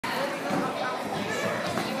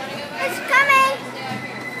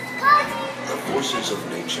forces of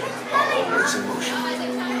nature are always in motion.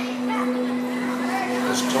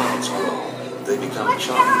 As clouds grow, they become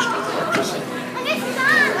charged with electricity.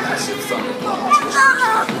 Massive thunderclouds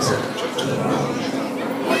discharge this energy to the ground.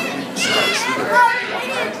 Lightning strikes the earth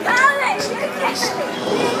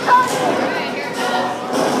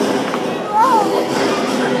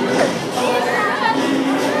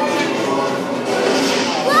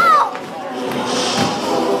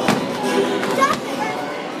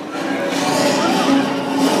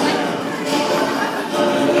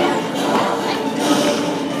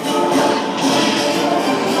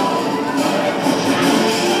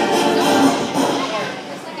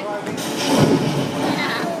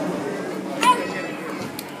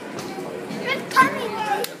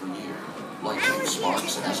 100 times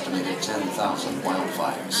sparks an estimated 10,000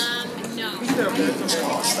 wildfires. Buildings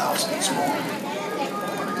cost thousands more.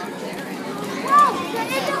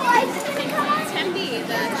 Tempe,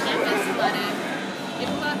 the campus flooded. They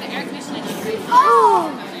blew out the air conditioning.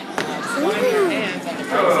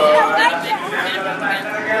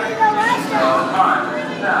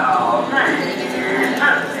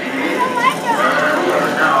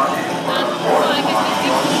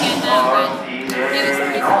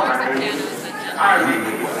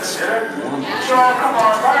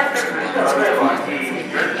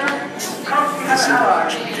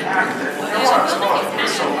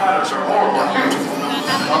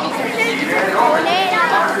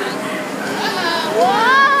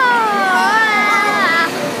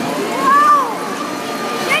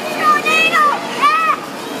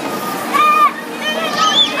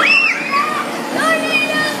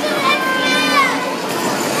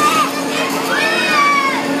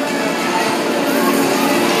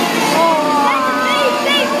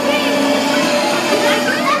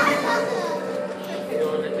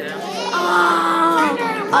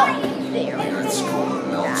 The Earth's core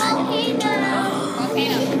melts rock into lava.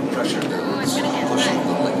 Pressure builds, pushing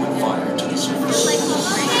the liquid fire to the surface.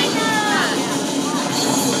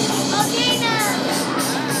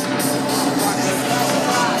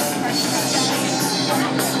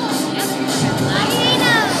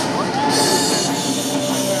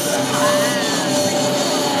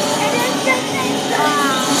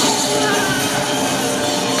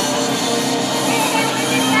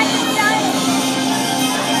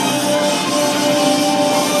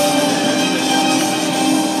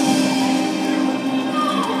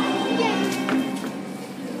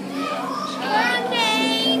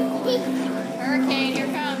 Hurricane, here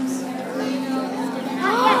comes.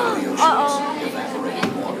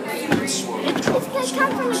 Evaporating water fuels swirling troughs.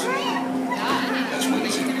 As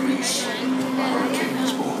winds increase, a hurricane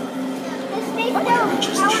is born. When it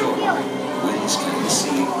reaches the shore, winds can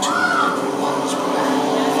exceed 200 miles per hour.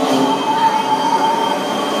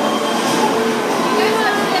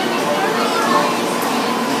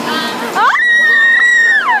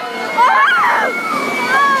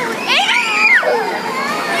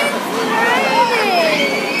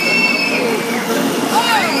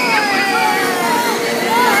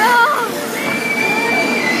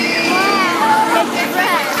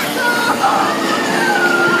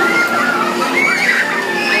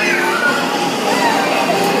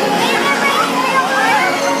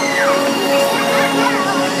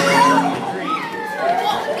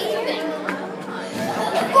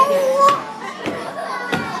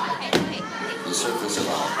 The surface of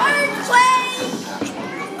our planet is a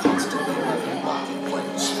patchwork of constantly moving rocking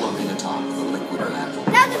plates floating atop the liquid mantle.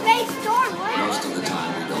 That was a big storm, wasn't it? Most of the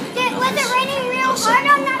time we don't even Was it raining real hard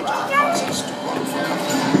on that causes us to run for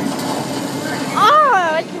cover.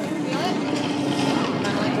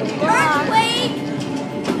 Earthquake!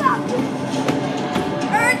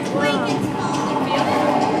 Earthquake, it's called.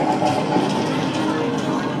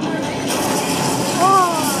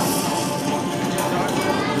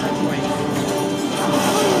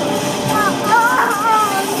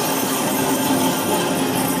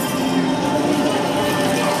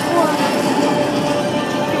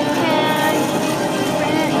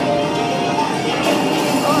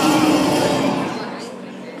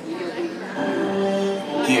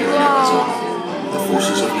 Here in Arizona, the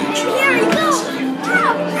forces of nature are moving.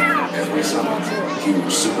 Every summer,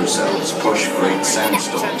 huge supercells push great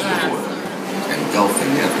sandstorms forward,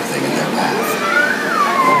 engulfing everything in their path.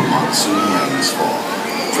 Monsoon rains fall,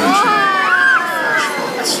 drenching